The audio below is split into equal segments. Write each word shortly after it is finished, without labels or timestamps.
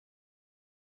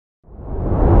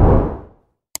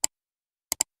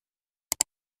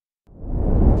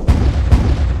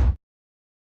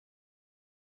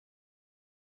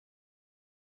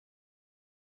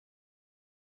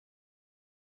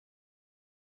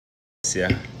this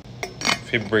year.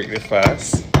 If you break the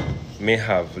fast, may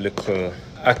have little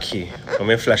ackee. I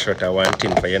may flash out a one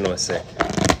thing for you know say.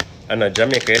 And a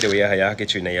Jamaica the way you have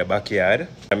ackee in your backyard.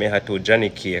 I may have to Johnny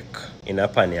cake in a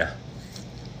pan here.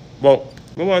 But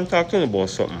I want to talk to you about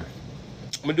something.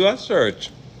 I do a search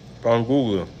on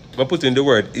Google. I put in the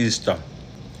word Easter.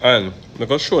 And I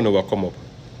can show you what come up.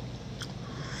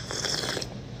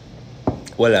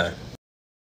 Voila.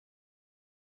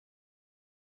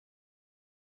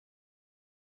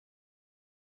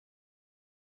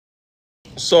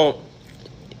 So,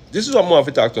 this is what more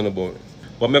to talk to you about.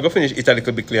 But I'm going to finish it a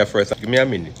little bit clear first. Give me a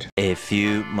minute. A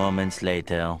few moments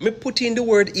later. I put in the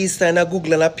word Easter in a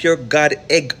Google and a pure God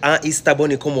egg and Easter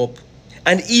bunny come up.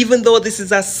 And even though this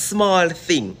is a small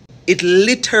thing, it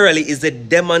literally is a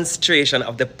demonstration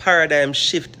of the paradigm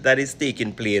shift that is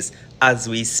taking place as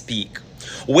we speak.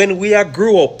 When we are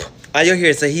grew up, and you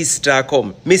hear say Easter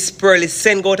come, Miss Pearlie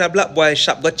send go to a black boy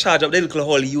shop, go charge up the little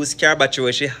whole used car battery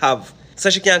where she have. So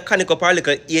she can connect up her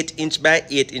little 8-inch by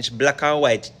 8-inch black and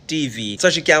white TV so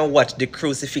she can watch the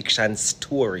crucifixion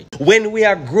story. When we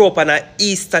are grow up on a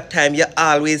Easter time, you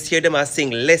always hear them sing,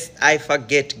 lest I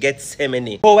forget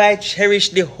Gethsemane. Oh, I cherish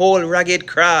the whole rugged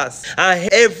cross. And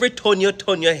every time you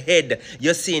turn your head,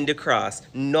 you're seeing the cross.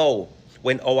 No.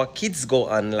 When our kids go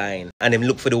online and them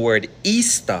look for the word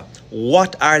Easter,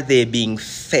 what are they being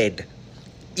fed?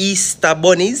 Easter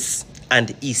bunnies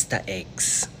and Easter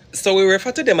eggs. So we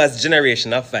refer to them as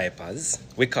generation of vipers.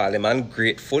 We call them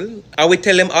ungrateful. And we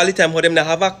tell them all the time how them not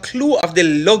have a clue of the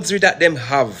luxury that them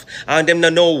have. And them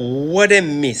not know what they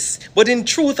miss. But in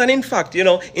truth and in fact, you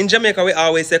know, in Jamaica we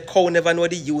always say cow never know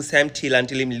the use him tail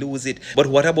until him lose it. But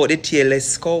what about the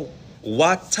tailless cow?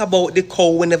 What about the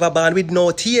cow we never born with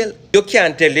no tail? You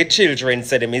can't tell the children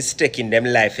say them is taking them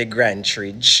life a grand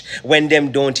trudge when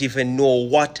them don't even know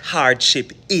what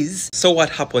hardship is. So what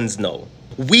happens now?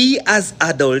 We as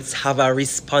adults have a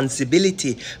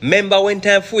responsibility. Remember when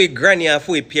time for we granny and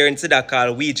for we parents that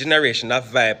call we generation of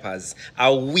vipers.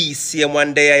 And we see them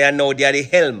one day and now they are the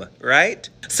helm, right?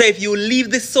 So if you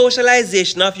leave the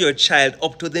socialization of your child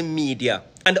up to the media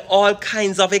and all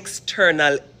kinds of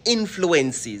external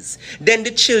influences, then the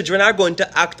children are going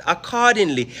to act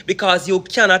accordingly because you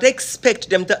cannot expect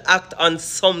them to act on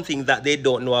something that they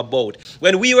don't know about.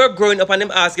 When we were growing up and them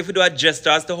ask if you do a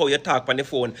gesture as to how you talk on the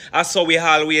phone, that's how we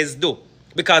always do.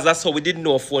 Because that's how we didn't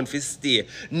know phone for stay.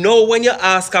 Now when you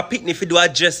ask a picnic if you do a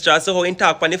gesture as to how you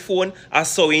talk on the phone,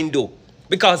 that's how we do.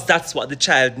 Because that's what the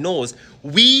child knows.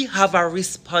 We have a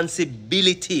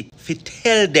responsibility to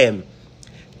tell them.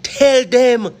 Tell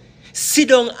them. Sit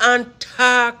down and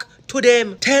talk to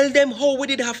them. Tell them how we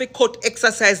did have a cut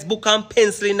exercise book and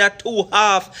pencil in a 2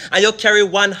 half and you carry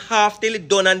 1 half till it's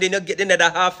done and then you get the other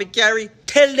half to carry.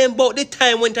 Tell them about the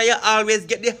time when you always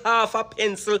get the half a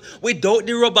pencil without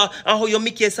the rubber and how you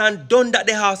make your son done that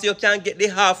the half so you can't get the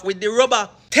half with the rubber.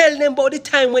 Tell them about the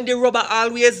time when the rubber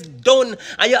always done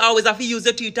and you always have to use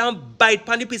your teeth and bite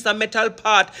on the piece of metal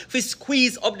part to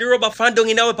squeeze up the rubber from down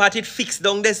in our part it fixed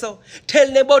down there so. Tell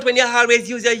them about when you always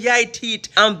use your eye teeth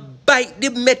and bite the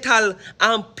metal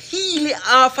and peel it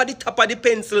off at the top of the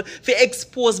pencil to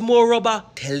expose more rubber.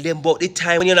 Tell them about the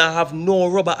time when you don't have no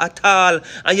rubber at all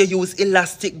and you use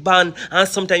elastic band and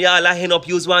sometimes you all end up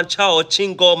use one chow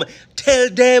chewing gum. Tell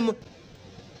them.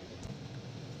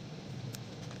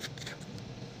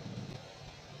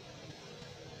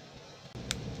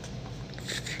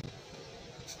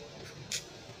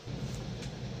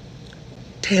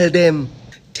 Tell them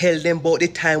about the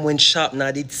time when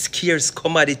sharpener did scarce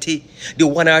commodity. The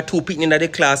 1 or 2 people in the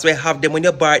class where have them when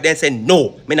you bar it then say,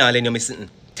 no, me not letting you missing.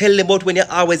 Tell them about when you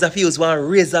always have to use one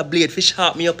razor blade to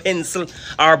sharpen your pencil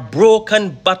or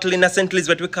broken bottle in a St. Louis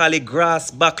what we call a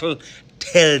grass bottle.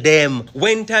 Tell them.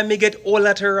 When time me get all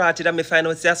that rotted and me find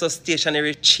out say so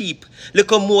stationary cheap.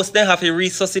 Look how most of them have to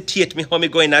resuscitate me how me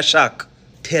go in a shock.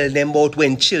 Tell them about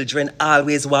when children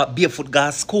always walk barefoot go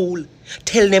to school.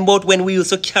 Tell them about when we used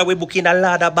to carry book in a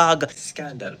ladder bag,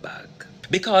 scandal bag.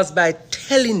 Because by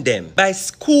telling them, by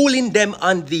schooling them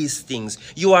on these things,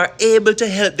 you are able to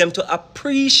help them to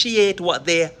appreciate what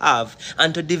they have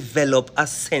and to develop a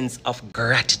sense of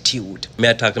gratitude.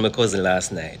 I talked to my cousin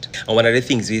last night, and one of the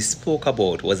things we spoke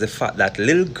about was the fact that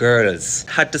little girls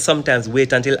had to sometimes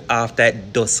wait until after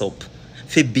it dust up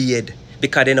for bathe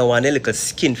because they don't want a little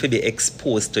skin to be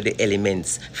exposed to the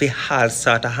elements for all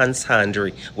sort of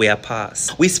handry where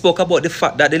pass. We spoke about the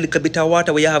fact that the little bit of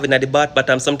water we have in the bath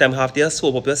bottom, sometimes after you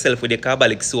soap up yourself with the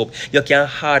carbolic soap, you can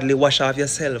hardly wash off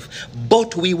yourself.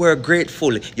 But we were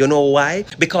grateful. You know why?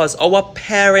 Because our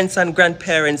parents and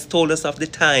grandparents told us of the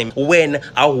time when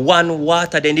a one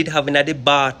water they did have in the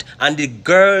bath and the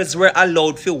girls were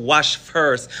allowed to wash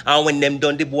first, and when them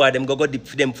done the boy them go dip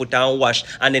them foot and wash,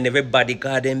 and then everybody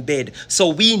got in bed. So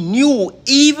we knew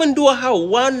even though I have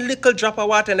one little drop of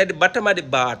water at the bottom of the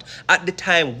bath, at the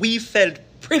time we felt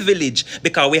privileged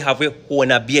because we have a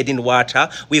own a bathing water,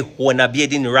 we own a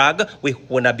bathing rag, we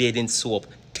own a bathing soap.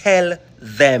 Tell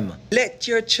them. Let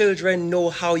your children know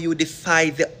how you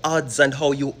defied the odds and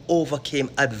how you overcame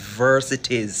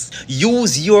adversities.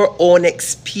 Use your own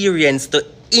experience to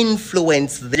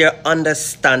influence their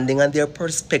understanding and their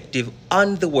perspective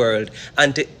on the world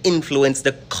and to influence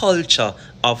the culture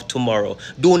of tomorrow.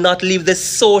 Do not leave the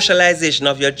socialization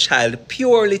of your child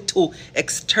purely to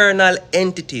external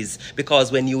entities,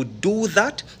 because when you do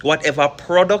that, whatever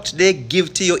product they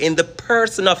give to you in the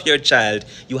person of your child,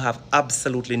 you have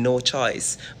absolutely no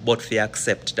choice but to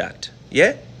accept that.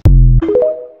 Yeah?